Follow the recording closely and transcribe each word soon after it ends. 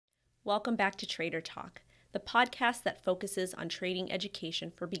Welcome back to Trader Talk, the podcast that focuses on trading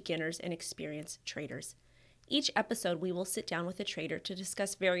education for beginners and experienced traders. Each episode, we will sit down with a trader to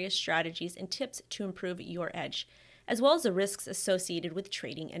discuss various strategies and tips to improve your edge, as well as the risks associated with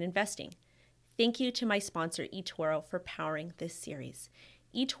trading and investing. Thank you to my sponsor, eToro, for powering this series.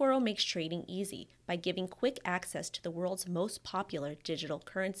 eToro makes trading easy by giving quick access to the world's most popular digital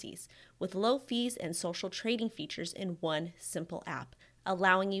currencies with low fees and social trading features in one simple app,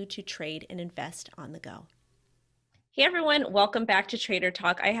 allowing you to trade and invest on the go. Hey everyone, welcome back to Trader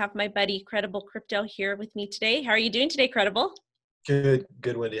Talk. I have my buddy Credible Crypto here with me today. How are you doing today, Credible? Good,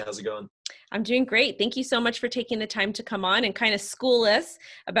 Wendy. How's it going? I'm doing great. Thank you so much for taking the time to come on and kind of school us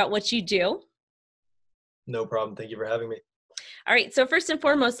about what you do. No problem. Thank you for having me. All right. So first and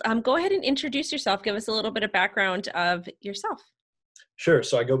foremost, go ahead and introduce yourself. Give us a little bit of background of yourself. Sure.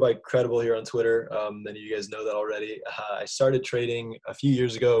 So I go by Credible here on Twitter. Many of you guys know that already. I started trading a few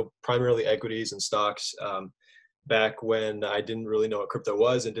years ago, primarily equities and stocks. Back when I didn't really know what crypto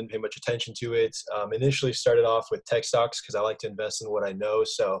was and didn't pay much attention to it. Initially started off with tech stocks because I like to invest in what I know.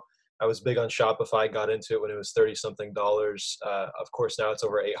 So I was big on Shopify, got into it when it was 30 something dollars. Of course, now it's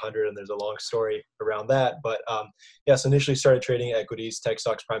over 800 and there's a long story around that. But yes, initially started trading equities, tech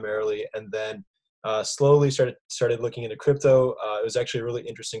stocks primarily, and then slowly started looking into crypto. It was actually a really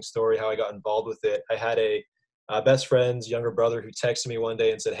interesting story how I got involved with it. I had a best friend's younger brother who texted me one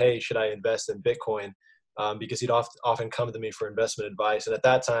day and said, "Hey, should I invest in Bitcoin?" Because he'd often come to me for investment advice. And at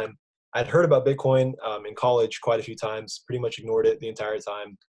that time, I'd heard about Bitcoin in college quite a few times, pretty much ignored it the entire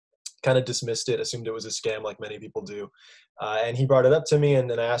time, kind of dismissed it, assumed it was a scam like many people do. And he brought it up to me, and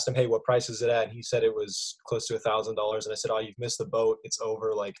then I asked him, "Hey, what price is it at?" And he said it was close to $1,000. And I said, "Oh, you've missed the boat. It's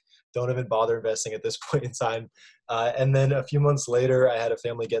over. Like, don't even bother investing at this point in time." And then a few months later, I had a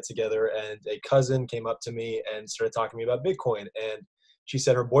family get together, and a cousin came up to me and started talking to me about Bitcoin. And she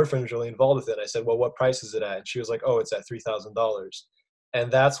said her boyfriend was really involved with it. And I said, "Well, what price is it at?" And she was like, "Oh, it's at $3,000."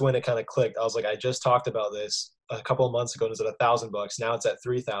 And that's when it kind of clicked. I was like, I just talked about this a couple of months ago, and it's at $1,000. Now it's at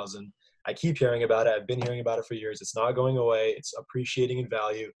 3,000. I keep hearing about it. I've been hearing about it for years. It's not going away. It's appreciating in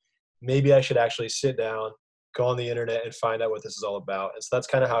value. Maybe I should actually sit down, go on the internet, and find out what this is all about. And so that's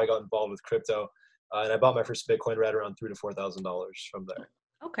kind of how I got involved with crypto. And I bought my first Bitcoin right around $3,000 to $4,000 from there.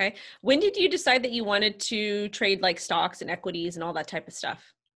 Okay. When did you decide that you wanted to trade like stocks and equities and all that type of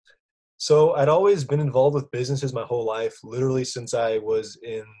stuff? So I'd always been involved with businesses my whole life, literally since I was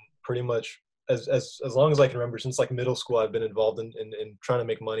in pretty much as long as I can remember, since like middle school. I've been involved in trying to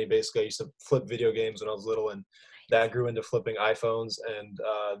make money. Basically, I used to flip video games when I was little, and that grew into flipping iPhones, and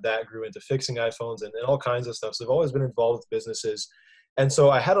that grew into fixing iPhones and all kinds of stuff. So I've always been involved with businesses. And so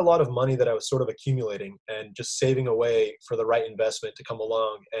I had a lot of money that I was sort of accumulating and just saving away for the right investment to come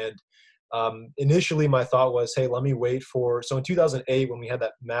along. And initially, my thought was, hey, let me wait for. So in 2008, when we had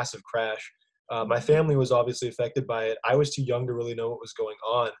that massive crash, my family was obviously affected by it. I was too young to really know what was going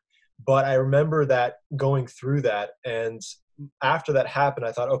on. But I remember that going through that. And after that happened,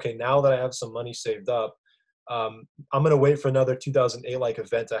 I thought, okay, now that I have some money saved up, I'm going to wait for another 2008 like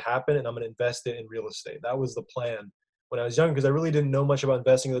event to happen, and I'm going to invest it in real estate. That was the plan when I was young, because I really didn't know much about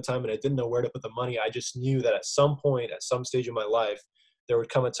investing at the time, and I didn't know where to put the money. I just knew that at some point, at some stage of my life, there would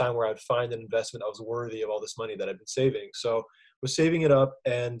come a time where I'd find an investment that was worthy of all this money that I've been saving. So was saving it up,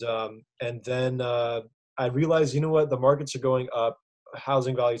 and then I realized, you know what, the markets are going up,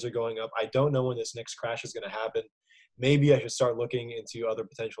 housing values are going up. I don't know when this next crash is going to happen. Maybe I should start looking into other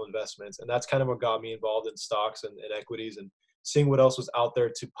potential investments. And that's kind of what got me involved in stocks and equities, and seeing what else was out there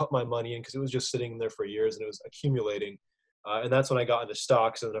to put my money in, because it was just sitting there for years and it was accumulating. And that's when I got into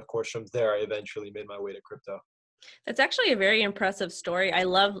stocks. And then, of course, from there, I eventually made my way to crypto. That's actually a very impressive story. I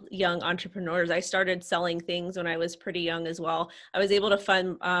love young entrepreneurs. I started selling things when I was pretty young as well. I was able to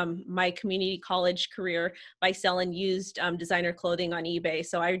fund my community college career by selling used designer clothing on eBay.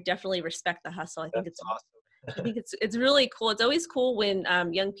 So I definitely respect the hustle. That's awesome. I think it's really cool. It's always cool when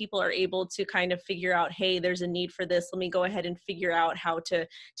young people are able to kind of figure out, hey, there's a need for this. Let me go ahead and figure out how to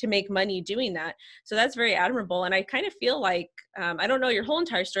make money doing that. So that's very admirable. And I kind of feel like I don't know your whole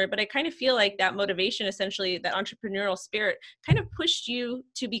entire story, but I kind of feel like that motivation, essentially, that entrepreneurial spirit, kind of pushed you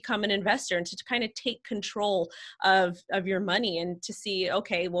to become an investor and to kind of take control of your money and to see,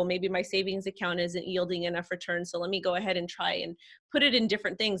 okay, well, maybe my savings account isn't yielding enough return, so let me go ahead and try and put it in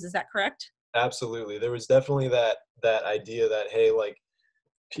different things. Is that correct? Absolutely. There was definitely that idea that, hey, like,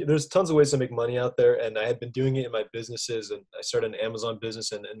 there's tons of ways to make money out there, and I had been doing it in my businesses, and I started an Amazon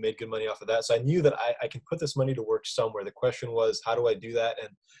business and made good money off of that. So I knew that I can put this money to work somewhere. The question was, how do I do that? And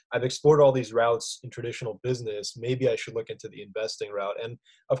I've explored all these routes in traditional business. Maybe I should look into the investing route. And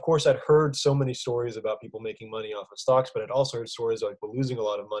of course, I'd heard so many stories about people making money off of stocks, but I'd also heard stories of people losing a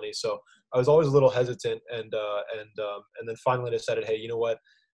lot of money. So I was always a little hesitant, and then finally decided, hey, you know what?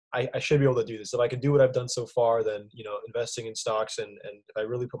 I should be able to do this. If I can do what I've done so far, then, investing in stocks, and if I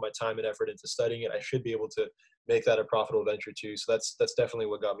really put my time and effort into studying it, I should be able to make that a profitable venture too. So that's definitely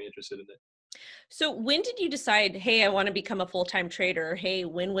what got me interested in it. So when did you decide, hey, I want to become a full-time trader? Or, hey,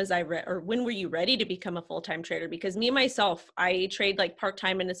 when was or when were you ready to become a full-time trader? Because me myself, I trade like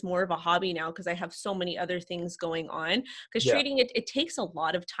part-time, and it's more of a hobby now because I have so many other things going on. Because Yeah, trading, it takes a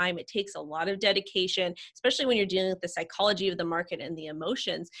lot of time. It takes a lot of dedication, especially when you're dealing with the psychology of the market and the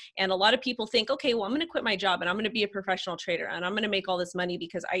emotions. And a lot of people think, okay, well, I'm going to quit my job and I'm going to be a professional trader and I'm going to make all this money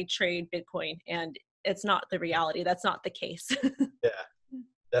because I trade Bitcoin. And it's not the reality. That's not the case. yeah,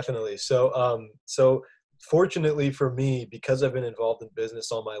 definitely. So fortunately for me, because I've been involved in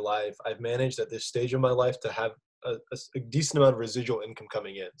business all my life, I've managed at this stage of my life to have a decent amount of residual income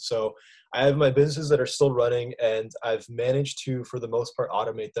coming in. So I have my businesses that are still running, and I've managed to, for the most part,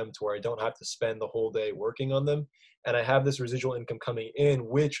 automate them to where I don't have to spend the whole day working on them. And I have this residual income coming in,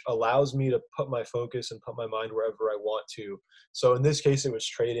 which allows me to put my focus and put my mind wherever I want to. So in this case, it was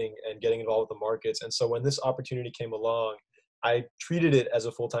trading and getting involved with the markets. And so when this opportunity came along, I treated it as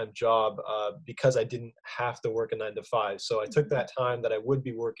a full-time job because I didn't have to work a 9 to 5. So I took that time that I would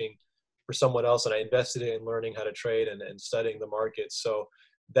be working for someone else, and I invested it in learning how to trade and studying the markets. So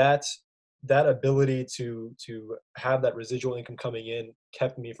that that ability to have that residual income coming in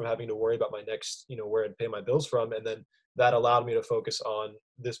kept me from having to worry about my next, where I'd pay my bills from, and then that allowed me to focus on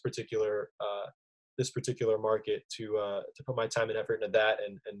this particular market to put my time and effort into that,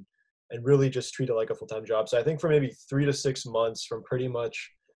 and really just treat it like a full-time job. So I think for maybe 3 to 6 months, from pretty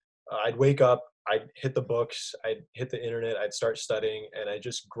much I'd wake up, I'd hit the books, I'd hit the internet, I'd start studying, and I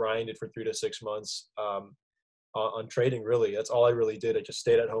just grinded for 3 to 6 months on trading. Really, that's all I really did. I just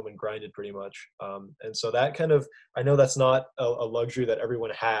stayed at home and grinded pretty much. And so that kind of, I know that's not a luxury that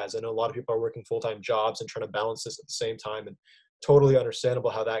everyone has. I know a lot of people are working full-time jobs and trying to balance this at the same time, and totally understandable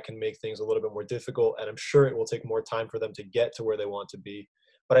how that can make things a little bit more difficult. And I'm sure it will take more time for them to get to where they want to be.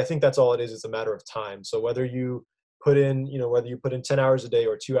 But I think that's all it is. It's a matter of time. So whether you put in 10 hours a day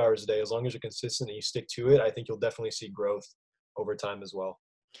or 2 hours a day, as long as you're consistent and you stick to it, I think you'll definitely see growth over time as well.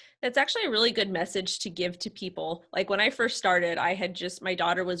 That's actually a really good message to give to people. Like when I first started, my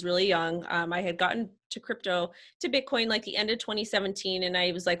daughter was really young. I had gotten to crypto, to Bitcoin, like the end of 2017. And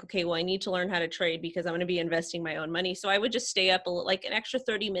I was like, okay, well, I need to learn how to trade because I'm going to be investing my own money. So I would just stay up like an extra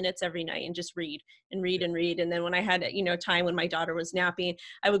 30 minutes every night and just read and read and read. And then when I had, time when my daughter was napping,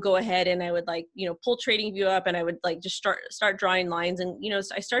 I would go ahead and I would pull TradingView up, and I would like just start drawing lines. And,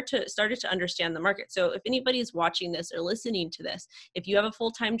 so I started to understand the market. So if anybody's watching this or listening to this, if you have a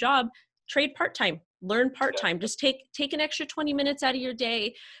full-time job, trade part-time, learn Yeah, part-time, just take an extra 20 minutes out of your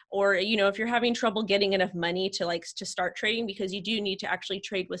day. Or, if you're having trouble getting enough money to start trading, because you do need to actually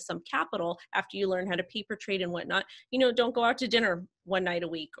trade with some capital after you learn how to paper trade and whatnot, don't go out to dinner one night a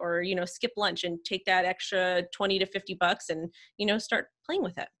week, or, skip lunch and take that extra 20 to 50 bucks and, start playing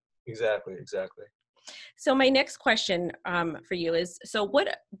with it. exactly, exactly. So my next question for you is, so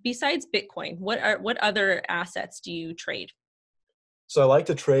what, besides Bitcoin, what other assets do you trade? So I like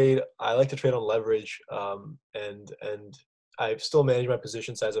to trade. I like to trade on leverage, and I still manage my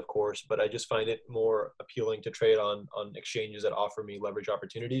position size, of course, but I just find it more appealing to trade on exchanges that offer me leverage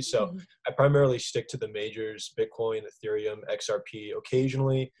opportunities. So Mhm. I primarily stick to the majors: Bitcoin, Ethereum, XRP.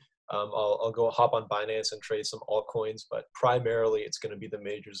 Occasionally, I'll go hop on Binance and trade some altcoins, but primarily it's going to be the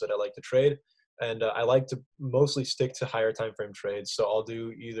majors that I like to trade. And I like to mostly stick to higher time frame trades. So I'll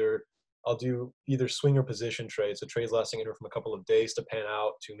do either swing or position trades, so trades lasting anywhere from a couple of days to pan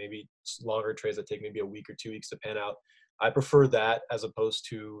out to maybe longer trades that take maybe a week or 2 weeks to pan out. I prefer that as opposed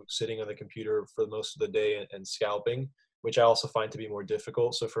to sitting on the computer for most of the day and scalping, which I also find to be more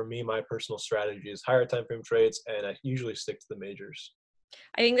difficult. So for me, my personal strategy is higher time frame trades, and I usually stick to the majors.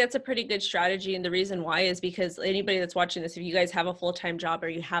 I think that's a pretty good strategy. And the reason why is because anybody that's watching this, if you guys have a full-time job or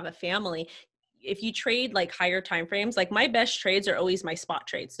you have a family, if you trade like higher time frames, like my best trades are always my spot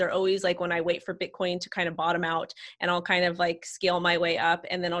trades. They're always like when I wait for Bitcoin to kind of bottom out, and I'll kind of like scale my way up,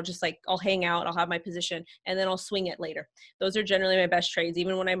 and then I'll hang out, I'll have my position, and then I'll swing it later. Those are generally my best trades.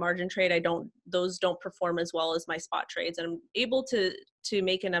 Even when I margin trade, those don't perform as well as my spot trades. And I'm able to to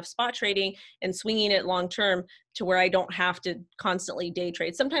make enough spot trading and swinging it long term to where I don't have to constantly day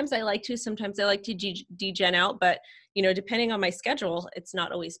trade. Sometimes I like to, sometimes I like to degen out, but depending on my schedule, it's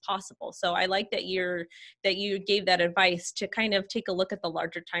not always possible. So I like that you gave that advice to kind of take a look at the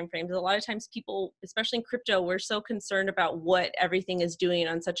larger time frames. A lot of times people, especially in crypto, we're so concerned about what everything is doing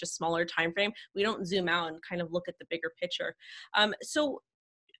on such a smaller time frame. We don't zoom out and kind of look at the bigger picture. So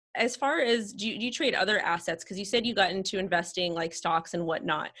as far as, do you trade other assets? Because you said you got into investing like stocks and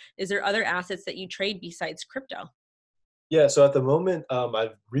whatnot. Is there other assets that you trade besides crypto? Yeah, so at the moment,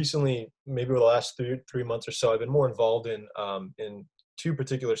 I've recently, maybe over the last three months or so, I've been more involved in two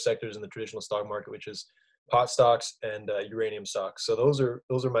particular sectors in the traditional stock market, which is pot stocks and uranium stocks. So those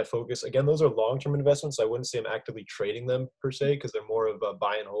are my focus. Again, those are long-term investments. So I wouldn't say I'm actively trading them per se, because they're more of a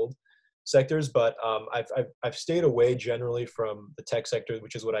buy and hold sectors. But I've stayed away generally from the tech sector,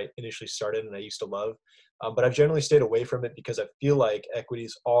 which is what I initially started and I used to love. But I've generally stayed away from it because I feel like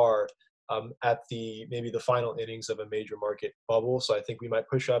equities are at maybe the final innings of a major market bubble. So I think we might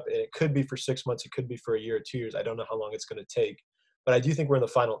push up. It could be for 6 months. It could be for a year or 2 years. I don't know how long it's going to take. But I do think we're in the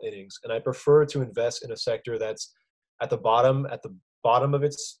final innings. And I prefer to invest in a sector that's at the bottom of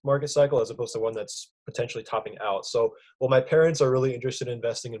its market cycle, as opposed to one that's potentially topping out. So while my parents are really interested in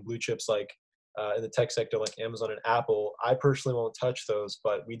investing in blue chips like in the tech sector like Amazon and Apple, I personally won't touch those.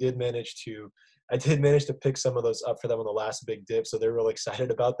 But I did manage to pick some of those up for them on the last big dip. So they're really excited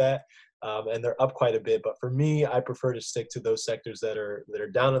about that. And they're up quite a bit. But for me, I prefer to stick to those sectors that are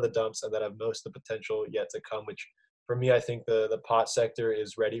down in the dumps and that have most of the potential yet to come, which for me, I think the pot sector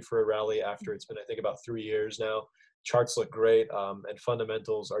is ready for a rally after it's been, I think, about 3 years now. Charts look great, and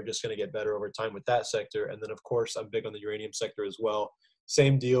fundamentals are just going to get better over time with that sector. And then, of course, I'm big on the uranium sector as well.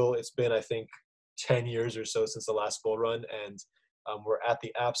 Same deal. It's been, I think, 10 years or so since the last bull run, and we're at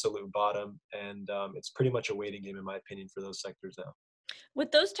the absolute bottom. And it's pretty much a waiting game, in my opinion, for those sectors now.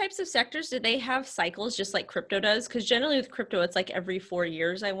 With those types of sectors, do they have cycles just like crypto does? Because generally with crypto, it's like every 4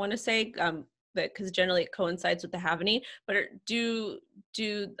 years, I want to say, because generally it coincides with the halvening. But do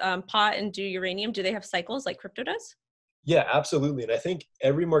pot and do uranium, do they have cycles like crypto does? Yeah, absolutely. And I think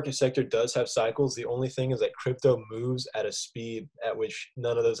every market sector does have cycles. The only thing is that crypto moves at a speed at which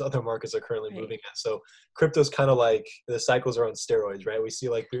none of those other markets are currently Right. moving at. So crypto's kind of like the cycles are on steroids, right? We see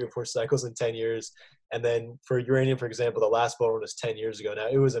like 3 or 4 cycles in 10 years. And then for uranium, for example, the last bull run was 10 years ago. Now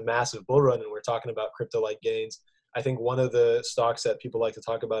it was a massive bull run, and we're talking about crypto-like gains. I think one of the stocks that people like to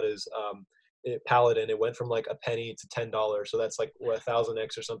talk about is Paladin. It went from like a penny to $10. So that's like what,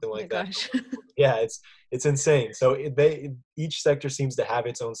 1,000x or something Oh my like that. gosh. Yeah, it's insane. So each sector seems to have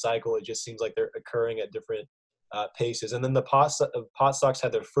its own cycle. It just seems like they're occurring at different paces. And then the pot stocks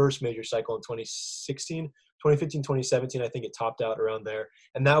had their first major cycle in 2016, 2015, 2017. I think it topped out around there.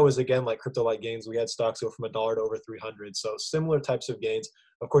 And that was again like crypto-like gains. We had stocks go from $1 to over 300. So similar types of gains.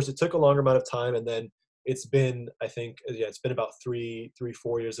 Of course, it took a longer amount of time, and then it's been, I think, yeah, it's been about 4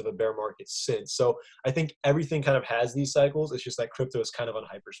 years of a bear market since. So I think everything kind of has these cycles. It's just that crypto is kind of on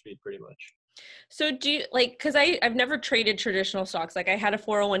hyperspeed pretty much. So do you like, because I've never traded traditional stocks. Like I had a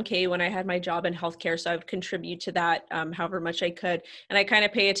 401k when I had my job in healthcare. So I would contribute to that however much I could. And I kind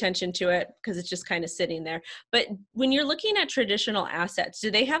of pay attention to it because it's just kind of sitting there. But when you're looking at traditional assets, do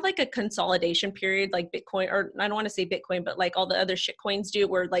they have like a consolidation period like Bitcoin, or I don't want to say Bitcoin, but like all the other shit coins do,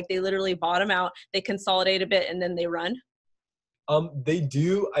 where like they literally bottom out, they consolidate a bit and then they run? They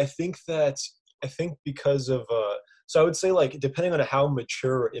do. I think because of so I would say like depending on how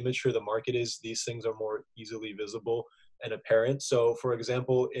mature or immature the market is, these things are more easily visible and apparent. So for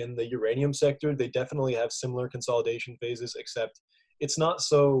example, in the uranium sector, they definitely have similar consolidation phases, except it's not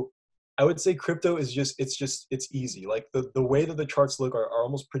so. I would say crypto is it's easy. Like the way that the charts look are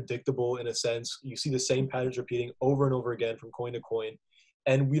almost predictable in a sense. You see the same patterns repeating over and over again from coin to coin,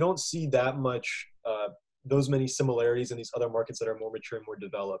 and we don't see that much those many similarities in these other markets that are more mature and more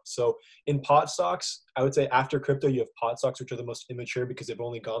developed. So in pot stocks, I would say after crypto, you have pot stocks, which are the most immature because they've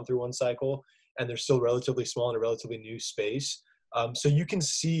only gone through one cycle and they're still relatively small in a relatively new space. So you can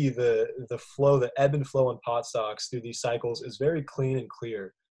see the flow, the ebb and flow on pot stocks through these cycles is very clean and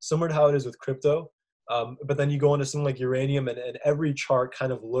clear, similar to how it is with crypto. But then you go into something like uranium, and every chart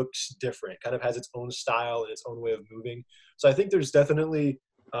kind of looks different, kind of has its own style and its own way of moving. So I think there's definitely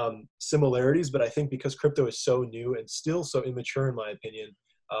similarities, but I think because crypto is so new and still so immature, in my opinion,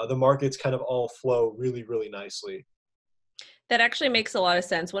 the markets kind of all flow really, really nicely. That actually makes a lot of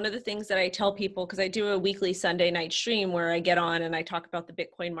sense. One of the things that I tell people, because I do a weekly Sunday night stream where I get on and I talk about the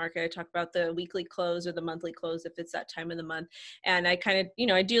Bitcoin market, I talk about the weekly close or the monthly close if it's that time of the month. And I kind of,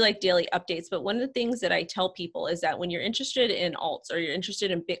 I do like daily updates. But one of the things that I tell people is that when you're interested in alts or you're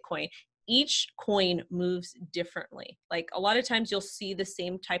interested in Bitcoin, each coin moves differently. Like a lot of times you'll see the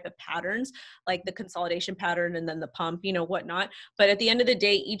same type of patterns, like the consolidation pattern and then the pump, whatnot. But at the end of the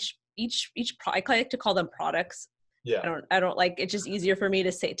day, I like to call them products. Yeah. I don't like, it's just easier for me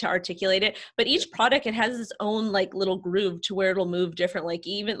to articulate it, but each product, it has its own like little groove to where it'll move different.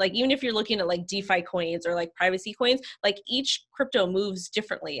 Even if you're looking at like DeFi coins or like privacy coins, like each crypto moves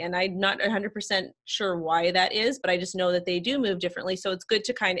differently. And I'm not 100% sure why that is, but I just know that they do move differently. So it's good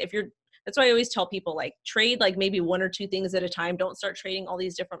to that's why I always tell people, like, trade like maybe one or two things at a time. Don't start trading all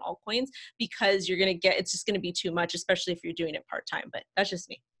these different altcoins, because it's just going to be too much, especially if you're doing it part-time. But that's just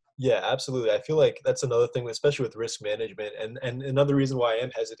me. Yeah, absolutely. I feel like that's another thing, especially with risk management. And another reason why I am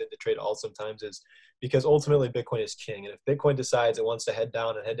hesitant to trade alt sometimes is because ultimately Bitcoin is king. And if Bitcoin decides it wants to head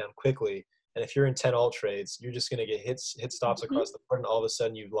down quickly, and if you're in 10 alt trades, you're just going to get hit stops Mm-hmm. across the board, and all of a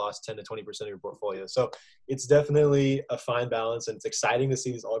sudden you've lost 10 to 20% of your portfolio. So it's definitely a fine balance, and it's exciting to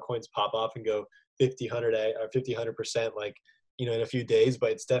see these altcoins pop off and go 50, 100, or 50, 100%, like, in a few days.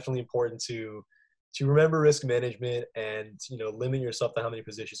 But it's definitely important to remember risk management and limit yourself to how many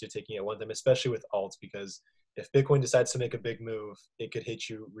positions you're taking at one time, especially with alts, because if Bitcoin decides to make a big move, it could hit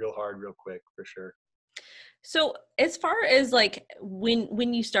you real hard real quick, for sure. So as far as like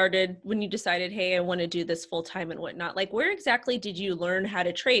when you decided, hey, I want to do this full time and whatnot, like where exactly did you learn how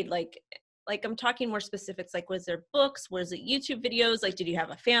to trade? Like I'm talking more specifics, like was there books, was it YouTube videos? Like did you have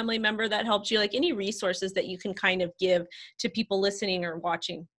a family member that helped you? Like any resources that you can kind of give to people listening or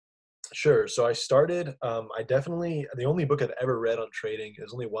watching? Sure. So I started, the only book I've ever read on trading,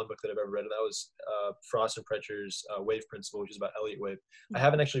 there's only one book that I've ever read, and that was Frost and Precher's Wave Principle, which is about Elliott Wave. I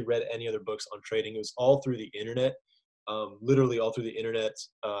haven't actually read any other books on trading. It was all through the internet, literally all through the internet,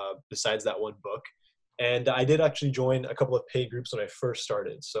 besides that one book. And I did actually join a couple of paid groups when I first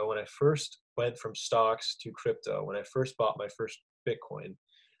started. So when I first went from stocks to crypto, when I first bought my first Bitcoin,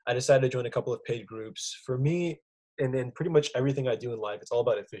 I decided to join a couple of paid groups. For me, and in pretty much everything I do in life, it's all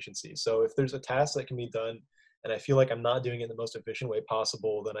about efficiency. So if there's a task that can be done and I feel like I'm not doing it in the most efficient way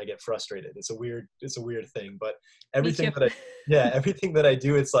possible, then I get frustrated. It's a weird thing, but Me everything too. that I, yeah, everything that I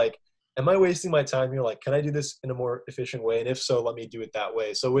do, it's like, am I wasting my time here? Like, can I do this in a more efficient way? And if so, let me do it that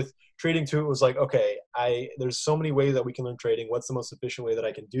way. So with trading too, it was like, okay, there's so many ways that we can learn trading. What's the most efficient way that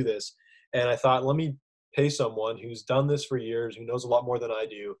I can do this? And I thought, let me pay someone who's done this for years, who knows a lot more than I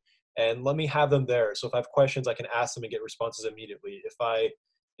do, and let me have them there. So if I have questions, I can ask them and get responses immediately.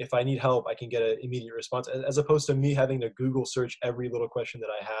 If I need help, I can get an immediate response, as opposed to me having to Google search every little question that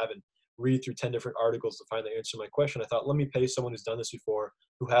I have and read through 10 different articles to find the answer to my question. I thought, let me pay someone who's done this before,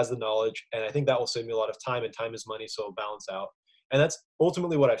 who has the knowledge, and I think that will save me a lot of time, and time is money, so it'll balance out. And that's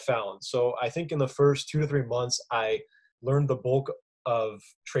ultimately what I found. So I think in the first 2 to 3 months, I learned the bulk of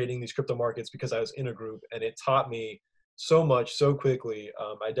trading these crypto markets because I was in a group, and it taught me so much so quickly.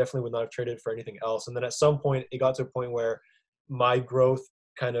 I definitely would not have traded for anything else. And then at some point, it got to a point where my growth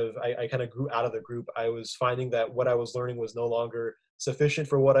I kind of grew out of the group. I was finding that what I was learning was no longer sufficient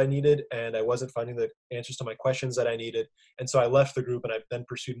for what I needed, and I wasn't finding the answers to my questions that I needed. And so I left the group, and I then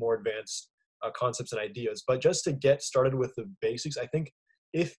pursued more advanced concepts and ideas. But just to get started with the basics, I think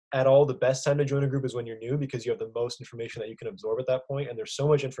if at all, the best time to join a group is when you're new, because you have the most information that you can absorb at that point, and there's so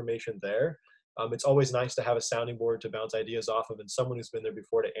much information there. It's always nice to have a sounding board to bounce ideas off of, and someone who's been there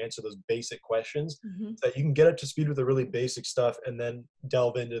before to answer those basic questions, Mhm. so that you can get up to speed with the really basic stuff and then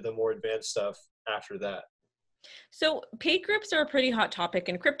delve into the more advanced stuff after that. So paid groups are a pretty hot topic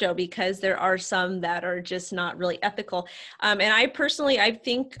in crypto because there are some that are just not really ethical. And I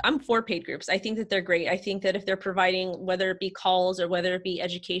think I'm for paid groups. I think that they're great. I think that if they're providing, whether it be calls or whether it be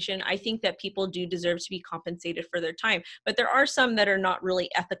education, I think that people do deserve to be compensated for their time. But there are some that are not really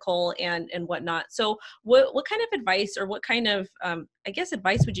ethical and whatnot. So what kind of advice, or what kind of I guess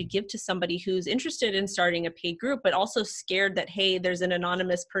advice would you give to somebody who's interested in starting a paid group, but also scared that, hey, there's an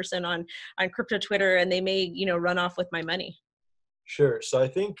anonymous person on crypto Twitter and they may, run off with my money? Sure. So I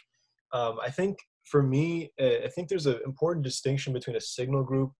think for me, I think there's an important distinction between a signal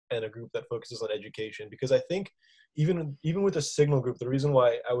group and a group that focuses on education, because I think even with a signal group, the reason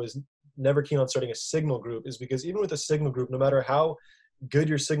why I was never keen on starting a signal group is because even with a signal group, no matter how good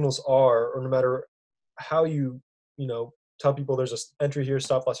your signals are, or no matter how you know tell people there's a entry here,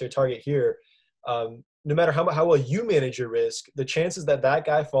 stop loss here, target here, no matter how well you manage your risk, the chances that that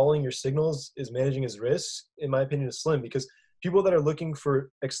guy following your signals is managing his risks, in my opinion, is slim. Because people that are looking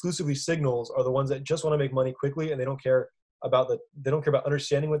for exclusively signals are the ones that just want to make money quickly, and they don't care about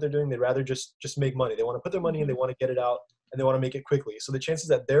understanding what they're doing. They'd rather just make money. They want to put their money in, they Mhm. want to get it out, and they want to make it quickly. So the chances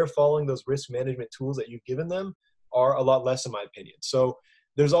that they're following those risk management tools that you've given them are a lot less, in my opinion. So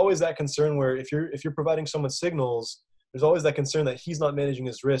there's always that concern where if you're providing someone signals, there's always that concern that he's not managing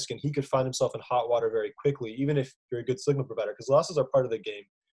his risk and he could find himself in hot water very quickly, even if you're a good signal provider, because losses are part of the game.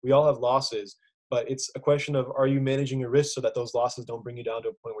 We all have losses, but it's a question of, are you managing your risk so that those losses don't bring you down to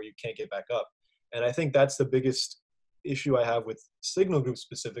a point where you can't get back up? And I think that's the biggest issue I have with signal groups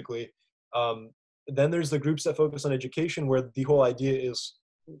specifically. Then there's the groups that focus on education, where the whole idea is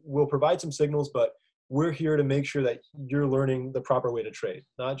we'll provide some signals, but we're here to make sure that you're learning the proper way to trade,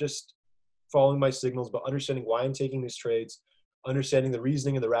 not just following my signals, but understanding why I'm taking these trades, understanding the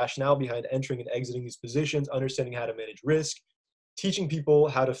reasoning and the rationale behind entering and exiting these positions, understanding how to manage risk, teaching people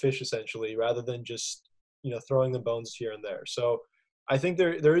how to fish essentially, rather than just, throwing them bones here and there. So I think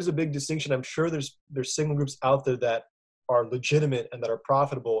there is a big distinction. I'm sure there's signal groups out there that are legitimate and that are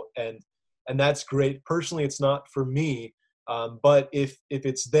profitable, and that's great. Personally, it's not for me. But if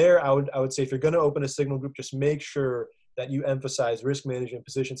it's there, I would say, if you're going to open a signal group, just make sure that you emphasize risk management,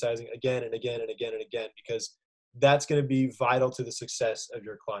 position sizing again and again and again and again, because that's going to be vital to the success of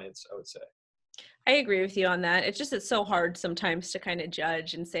your clients, I would say. I agree with you on that. It's so hard sometimes to kind of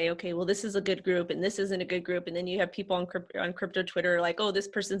judge and say, okay, well, this is a good group and this isn't a good group. And then you have people on crypto Twitter like, oh, this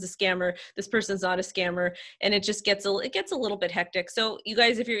person's a scammer, this person's not a scammer. And it just gets a little bit hectic. So you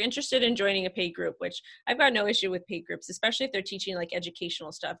guys, if you're interested in joining a paid group, which I've got no issue with paid groups, especially if they're teaching like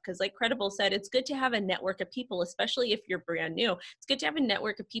educational stuff. Because like Credible said, it's good to have a network of people, especially if you're brand new. It's good to have a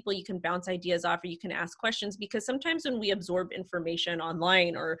network of people you can bounce ideas off, or you can ask questions, because sometimes when we absorb information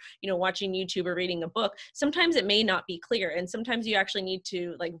online, or, watching YouTube or reading a book, sometimes it may not be clear, and sometimes you actually need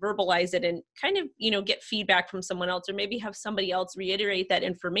to like verbalize it and kind of get feedback from someone else, or maybe have somebody else reiterate that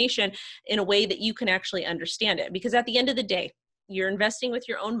information in a way that you can actually understand it. Because at the end of the day, you're investing with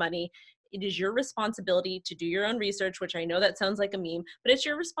your own money. It is your responsibility to do your own research, which I know that sounds like a meme, but it's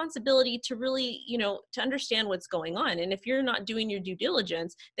your responsibility to really, to understand what's going on. And if you're not doing your due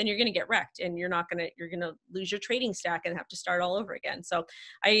diligence, then you're going to get wrecked, and you're going to lose your trading stack and have to start all over again. So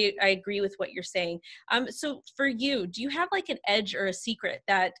I agree with what you're saying. So for you, do you have like an edge or a secret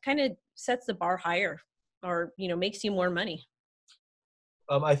that kind of sets the bar higher, or, makes you more money?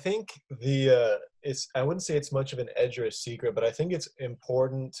 I think I wouldn't say it's much of an edge or a secret, but I think it's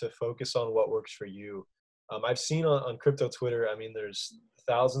important to focus on what works for you. I've seen on crypto Twitter, I mean, there's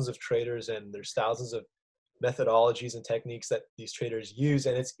thousands of traders and there's thousands of methodologies and techniques that these traders use.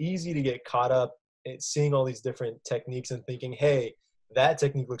 And it's easy to get caught up in seeing all these different techniques and thinking, hey, that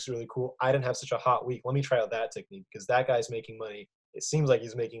technique looks really cool. I didn't have such a hot week. Let me try out that technique because that guy's making money. It seems like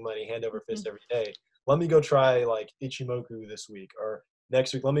he's making money hand over fist every day. Let me go try like Ichimoku this week, or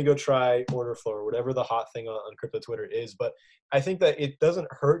next week, let me go try order flow, or whatever the hot thing on crypto Twitter is. But I think that it doesn't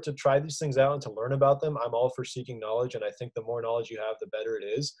hurt to try these things out and to learn about them. I'm all for seeking knowledge, and I think the more knowledge you have, the better it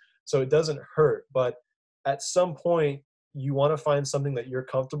is. So it doesn't hurt. But at some point, you want to find something that you're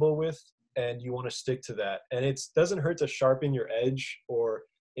comfortable with, and you want to stick to that. And it doesn't hurt to sharpen your edge or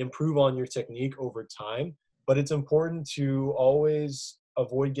improve on your technique over time. But it's important to always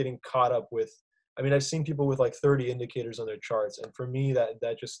avoid getting caught up with, I mean, I've seen people with like 30 indicators on their charts, and for me, that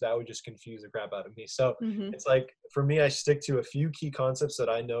would just confuse the crap out of me. So it's like, for me, I stick to a few key concepts that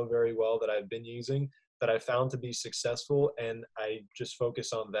I know very well, that I've been using, that I found to be successful, and I just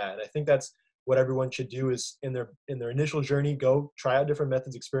focus on that. And I think that's what everyone should do, is in their initial journey, go try out different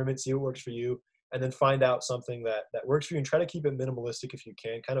methods, experiment, see what works for you, and then find out something that works for you, and try to keep it minimalistic if you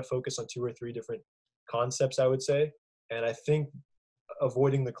can. Kind of focus on 2 or 3 different concepts, I would say. And I think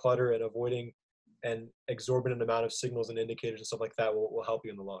avoiding the clutter and avoiding an exorbitant amount of signals and indicators and stuff like that will help you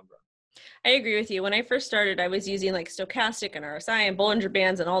in the long run. I agree with you. When I first started, I was using like stochastic and RSI and Bollinger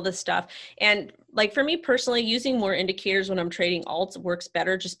Bands and all this stuff. And like for me personally, using more indicators when I'm trading alts works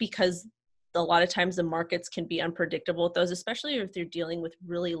better, just because a lot of times the markets can be unpredictable with those, especially if they're dealing with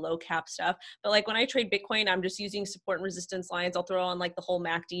really low cap stuff. But like when I trade Bitcoin, I'm just using support and resistance lines. I'll throw on like the whole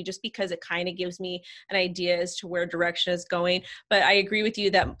MACD, just because it kind of gives me an idea as to where direction is going. But I agree with you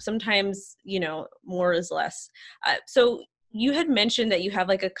that sometimes, more is less. So you had mentioned that you have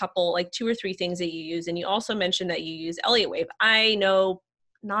like a couple, like 2 or 3 things that you use. And you also mentioned that you use Elliott Wave. I know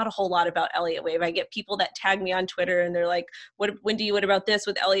not a whole lot about Elliott Wave. I get people that tag me on Twitter and they're like, what about this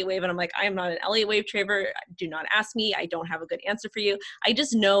with Elliott Wave? And I'm like, I am not an Elliott Wave trader. Do not ask me. I don't have a good answer for you. I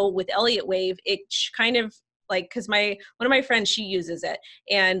just know with Elliott Wave, it kind of like, cause one of my friends, she uses it,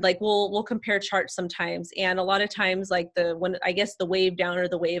 and like, we'll compare charts sometimes. And a lot of times like when I guess the wave down or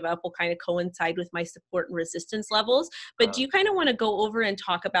the wave up will kind of coincide with my support and resistance levels. But do you kind of want to go over and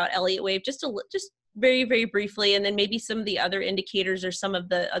talk about Elliott Wave just very, very briefly, and then maybe some of the other indicators or some of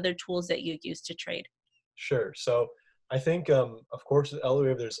the other tools that you use to trade? Sure. So I think, of course, with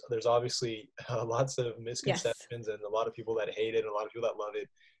Elliott Wave, there's obviously lots of misconceptions, and a lot of people that hate it and a lot of people that love it.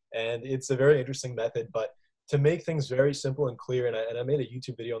 And it's a very interesting method. But to make things very simple and clear, and I made a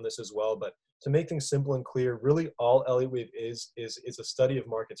YouTube video on this as well, but to make things simple and clear, really all Elliott Wave is a study of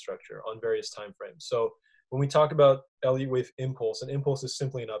market structure on various time frames. So when we talk about Elliott Wave impulse, an impulse is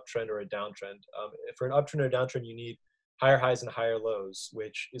simply an uptrend or a downtrend. For an uptrend or a downtrend, you need higher highs and higher lows,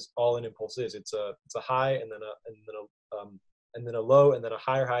 which is all an impulse is. It's a high and then a low and then a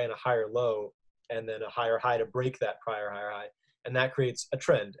higher high and a higher low and then a higher high to break that prior higher high, and that creates a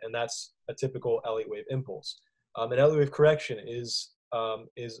trend, and that's a typical Elliott Wave impulse. An Elliott Wave correction is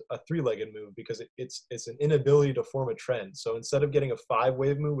a three-legged move because it's an inability to form a trend. So instead of getting a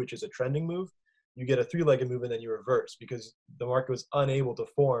five-wave move, which is a trending move, you get a three-legged move and then you reverse because the market was unable to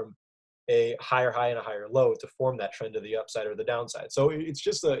form a higher high and a higher low to form that trend to the upside or the downside. So it's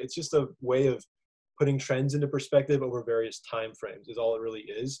just a way of putting trends into perspective over various time frames is all it really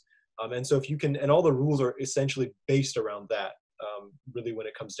is. And so if you can, and all the rules are essentially based around that, really when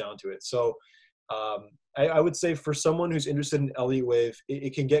it comes down to it. So I would say for someone who's interested in Elliott Wave,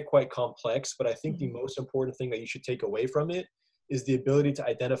 it can get quite complex, but I think the most important thing that you should take away from it is the ability to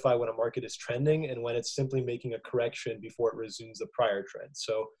identify when a market is trending and when it's simply making a correction before it resumes the prior trend.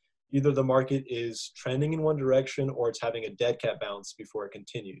 So either the market is trending in one direction or it's having a dead cat bounce before it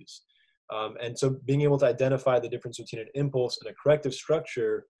continues. And so being able to identify the difference between an impulse and a corrective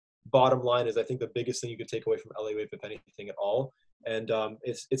structure, bottom line is I think the biggest thing you could take away from Elliott Wave, if anything at all. And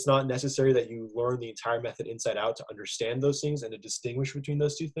it's not necessary that you learn the entire method inside out to understand those things and to distinguish between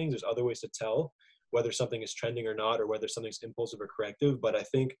those two things. There's other ways to tell whether something is trending or not, or whether something's impulsive or corrective. But I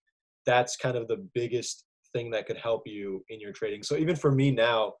think that's kind of the biggest thing that could help you in your trading. So even for me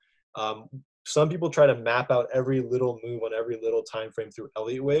now, some people try to map out every little move on every little time frame through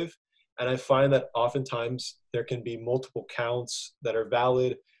Elliott Wave. And I find that oftentimes there can be multiple counts that are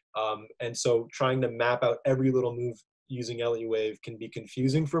valid. And so trying to map out every little move using Elliott Wave can be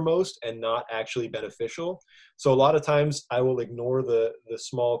confusing for most and not actually beneficial. So a lot of times I will ignore the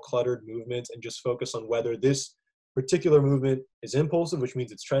small cluttered movements and just focus on whether this particular movement is impulsive, which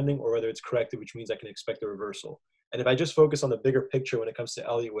means it's trending, or whether it's corrective, which means I can expect a reversal. And if I just focus on the bigger picture when it comes to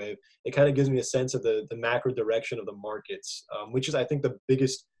Elliott Wave, it kind of gives me a sense of the macro direction of the markets, which is, I think, the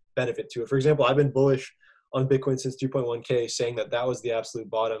biggest benefit to it. For example, I've been bullish on Bitcoin since 3.1K, saying that that was the absolute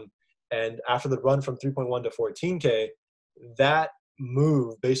bottom. And after the run from 3.1 to 14K, that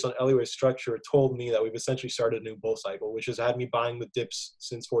move based on Elliott Wave structure told me that we've essentially started a new bull cycle, which has had me buying the dips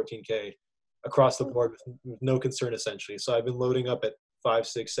since 14K across the board with no concern essentially. So I've been loading up at 5,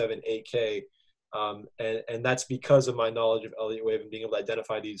 6, 7, 8K. And that's because of my knowledge of Elliott Wave and being able to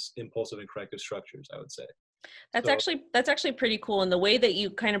identify these impulsive and corrective structures, I would say. That's actually pretty cool. And the way that you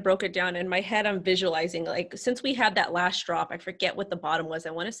kind of broke it down in my head, I'm visualizing like since we had that last drop, I forget what the bottom was.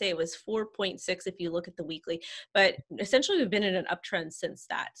 I want to say it was 4.6 if you look at the weekly, but essentially we've been in an uptrend since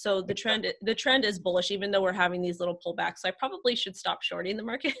that. So the trend is bullish, even though we're having these little pullbacks. So I probably should stop shorting the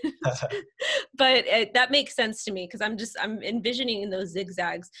market, but that makes sense to me because I'm envisioning those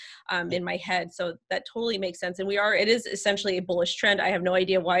zigzags in my head. So that totally makes sense. And it is essentially a bullish trend. I have no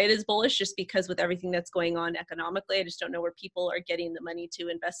idea why it is bullish, just because with everything that's going on economically, I just don't know where people are getting the money to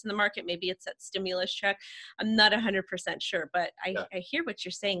invest in the market. Maybe it's that stimulus check. I'm not 100% sure, but I hear what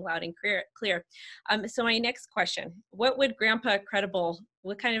you're saying loud and clear. So my next question, what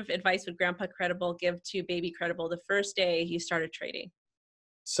kind of advice would Grandpa Credible give to Baby Credible the first day he started trading?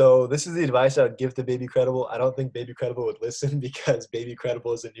 So this is the advice I would give to Baby Credible. I don't think Baby Credible would listen because Baby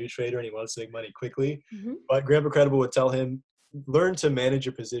Credible is a new trader and he wants to make money quickly. Mm-hmm. But Grandpa Credible would tell him, learn to manage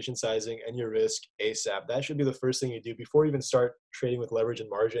your position sizing and your risk ASAP. That should be the first thing you do before you even start trading with leverage and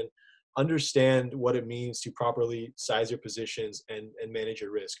margin. Understand what it means to properly size your positions and manage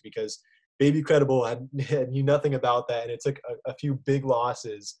your risk, because Baby Credible knew nothing about that. And it took a few big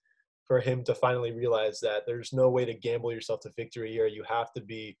losses for him to finally realize that there's no way to gamble yourself to victory here. You have to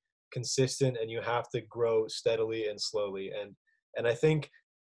be consistent and you have to grow steadily and slowly. And I think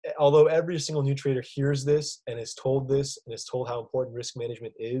although every single new trader hears this and is told how important risk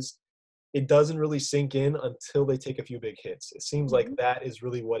management is, it doesn't really sink in until they take a few big hits. It seems like that is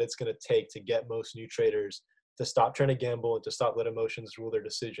really what it's going to take to get most new traders to stop trying to gamble and to stop let emotions rule their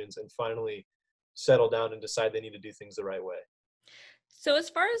decisions and finally settle down and decide they need to do things the right way. So as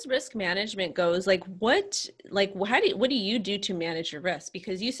far as risk management goes, what do you do to manage your risk?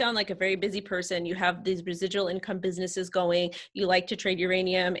 Because you sound like a very busy person. You have these residual income businesses going. You like to trade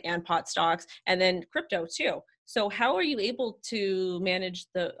uranium and pot stocks and then crypto too. So how are you able to manage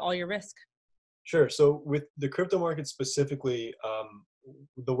all your risk? Sure. So with the crypto market specifically,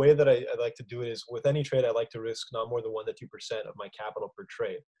 the way that I like to do it is with any trade, I like to risk not more than 1 to 2% of my capital per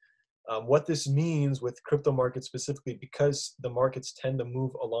trade. What this means with crypto markets specifically, because the markets tend to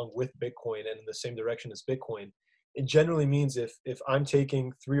move along with Bitcoin and in the same direction as Bitcoin, it generally means if I'm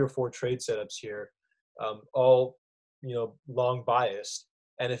taking 3 or 4 trade setups here, all long biased,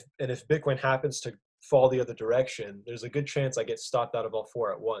 and if Bitcoin happens to fall the other direction, there's a good chance I get stopped out of all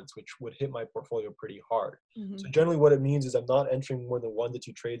 4 at once, which would hit my portfolio pretty hard. Hmm. So generally, what it means is I'm not entering more than 1 to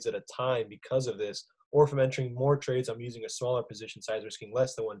 2 trades at a time because of this, or if I'm entering more trades, I'm using a smaller position size, risking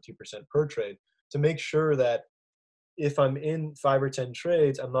less than 1 to 2% per trade to make sure that if I'm in 5 or 10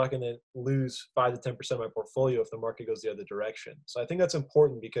 trades, I'm not going to lose 5 to 10% of my portfolio if the market goes the other direction. So I think that's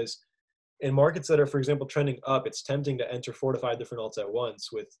important because in markets that are, for example, trending up, it's tempting to enter 4 to 5 different alts at once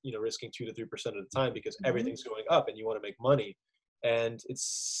with, risking 2 to 3% at a time because Hmm. everything's going up and you want to make money. And it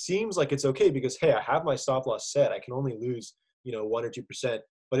seems like it's okay because, hey, I have my stop loss set. I can only lose, 1 or 2%,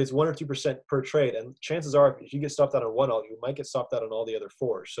 but it's 1 or 2% per trade. And chances are, if you get stopped out on one alt, you might get stopped out on all the other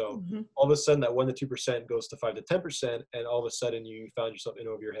 4. So Hmm. all of a sudden, that 1 to 2% goes to 5 to 10%, and all of a sudden, you found yourself in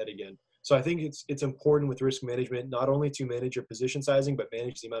over your head again. So I think it's important with risk management not only to manage your position sizing, but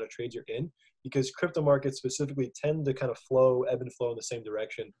manage the amount of trades you're in, because crypto markets specifically tend to kind of ebb and flow in the same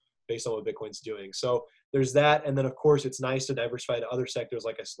direction based on what Bitcoin's doing. So there's that, and then of course it's nice to diversify to other sectors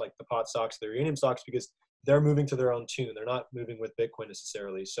like the pot stocks, the uranium stocks, because they're moving to their own tune. They're not moving with Bitcoin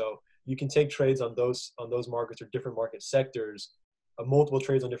necessarily. So you can take trades on those markets or different market sectors, multiple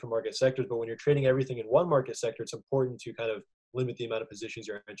trades on different market sectors. But when you're trading everything in one market sector, it's important to kind of limit the amount of positions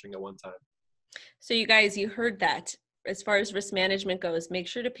you're entering at one time. So you guys, you heard that. As far as risk management goes, make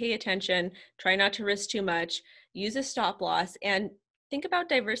sure to pay attention, try not to risk too much, use a stop loss, and think about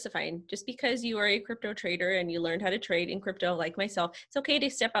diversifying. Just because you are a crypto trader and you learned how to trade in crypto like myself, it's okay to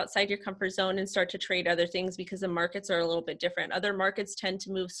step outside your comfort zone and start to trade other things because the markets are a little bit different. Other markets tend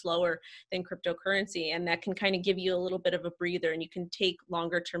to move slower than cryptocurrency, and that can kind of give you a little bit of a breather, and you can take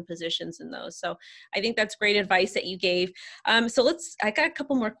longer term positions in those. So I think that's great advice that you gave. I got a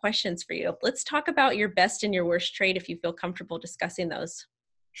couple more questions for you. Let's talk about your best and your worst trade if you feel comfortable discussing those.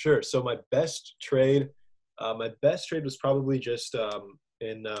 Sure. So my best trade was probably just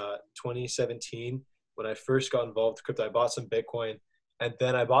in 2017 when I first got involved with crypto. I bought some Bitcoin, and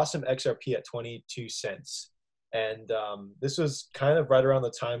then I bought some XRP at 22 cents. And this was kind of right around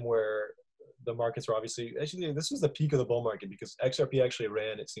the time where the markets were actually, this was the peak of the bull market because XRP actually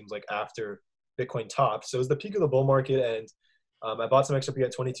ran, it seems like, after Bitcoin topped. So it was the peak of the bull market, and I bought some XRP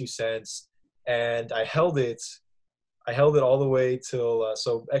at 22 cents, and I held it all the way till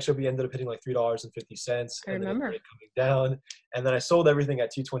so XRP ended up hitting like $3.50, I and then it remember. started coming down, and then I sold everything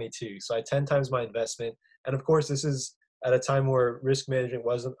at 222. So I 10 times my investment, and of course this is at a time where risk management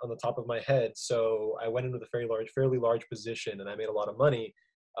wasn't on the top of my head. So I went in with a fairly large position, and I made a lot of money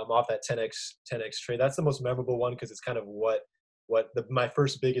off that 10x trade. That's the most memorable one because it's kind of my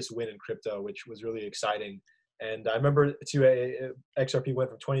first biggest win in crypto, which was really exciting. And I remember XRP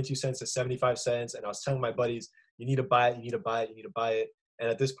went from 22 cents to 75 cents, and I was telling my buddies, you need to buy it, you need to buy it, you need to buy it. And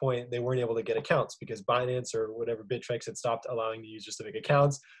at this point, they weren't able to get accounts because Binance or whatever Bittrex had stopped allowing the users to make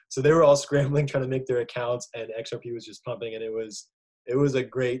accounts. So they were all scrambling trying to make their accounts, and XRP was just pumping, and it was a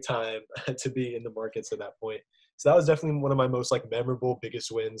great time to be in the markets at that point. So that was definitely one of my most memorable,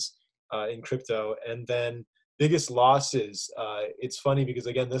 biggest wins in crypto. And then biggest losses. It's funny because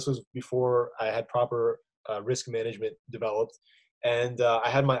again, this was before I had proper risk management developed. And I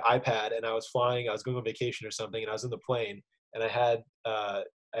had my iPad, and I was flying. I was going on vacation or something, and I was in the plane, and I had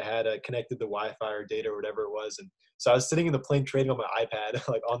connected the Wi-Fi or data or whatever it was, and so I was sitting in the plane trading on my iPad,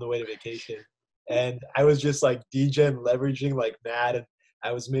 like on the way to vacation, and I was just like degen leveraging like mad, and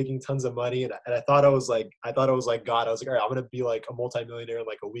I was making tons of money, and I thought I was like God. I was like, all right, I'm gonna be like a multimillionaire in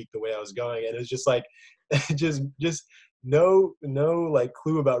like a week the way I was going, and it was just like, just no like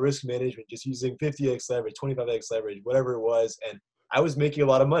clue about risk management, just using 50x leverage, 25x leverage, whatever it was, and I was making a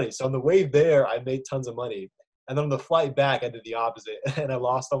lot of money. So on the way there, I made tons of money. And then on the flight back, I did the opposite. And I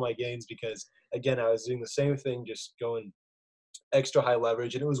lost all my gains because, again, I was doing the same thing, just going extra high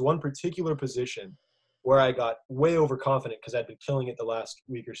leverage. And it was one particular position where I got way overconfident because I'd been killing it the last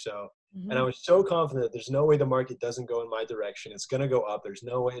week or so. And I Hmm. was so confident that there's no way the market doesn't go in my direction. It's going to go up. There's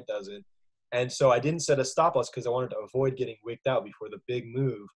no way it doesn't. And so I didn't set a stop loss because I wanted to avoid getting wicked out before the big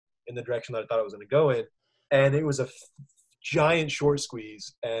move in the direction that I thought it was going to go in. And it was a giant short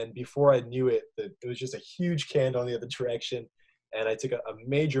squeeze. And before I knew it, it was just a huge candle in the other direction. And I took a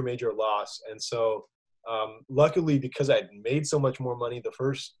major, major loss. And so luckily, because I had made so much more money the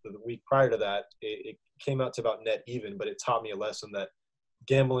week prior to that, it came out to about net even, but it taught me a lesson that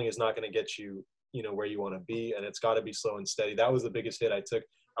gambling is not going to get you, where you want to be, and it's got to be slow and steady. That was the biggest hit I took.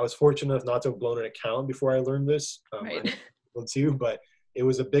 I was fortunate enough not to have blown an account before I learned this. I Right. know people too, but it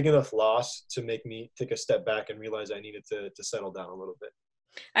was a big enough loss to make me take a step back and realize I needed to settle down a little bit.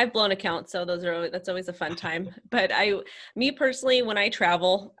 I've blown accounts, so that's always a fun time. But me personally, when I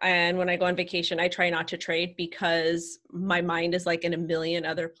travel and when I go on vacation, I try not to trade because my mind is like in a million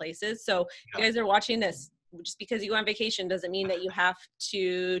other places. So if you guys are watching this, just because you go on vacation doesn't mean that you have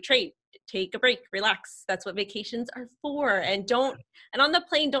to trade. Take a break, relax. That's what vacations are for. And on the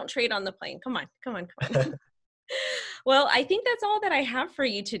plane, don't trade on the plane. Come on. Well, I think that's all that I have for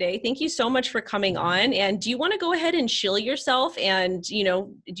you today. Thank you so much for coming on. And do you want to go ahead and shill yourself? And, do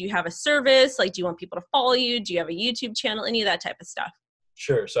you have a service? Like, do you want people to follow you? Do you have a YouTube channel? Any of that type of stuff?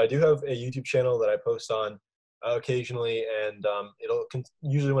 Sure. So I do have a YouTube channel that I post on occasionally, and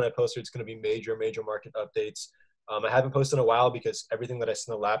usually when I post it, it's going to be major market updates. I haven't posted in a while because everything that I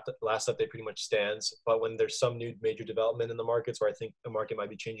sent the last update pretty much stands. But when there's some new major development in the markets where I think the market might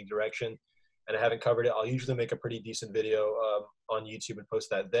be changing direction and I haven't covered it, I'll usually make a pretty decent video on YouTube and post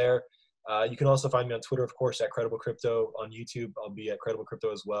that there. You can also find me on Twitter, of course, at Credible Crypto. On YouTube, I'll be at Credible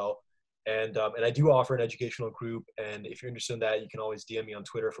Crypto as well. And I do offer an educational group. And if you're interested in that, you can always DM me on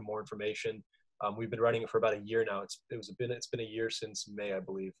Twitter for more information. We've been running it for about a year now. It's been a year since May, I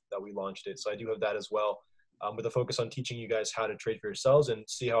believe, that we launched it. So I do have that as well, with a focus on teaching you guys how to trade for yourselves and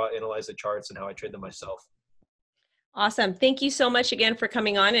see how I analyze the charts and how I trade them myself. Awesome. Thank you so much again for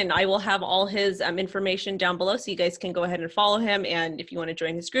coming on. And I will have all his information down below so you guys can go ahead and follow him. And if you want to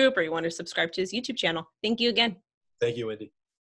join his group or you want to subscribe to his YouTube channel. Thank you again. Thank you, Wendy.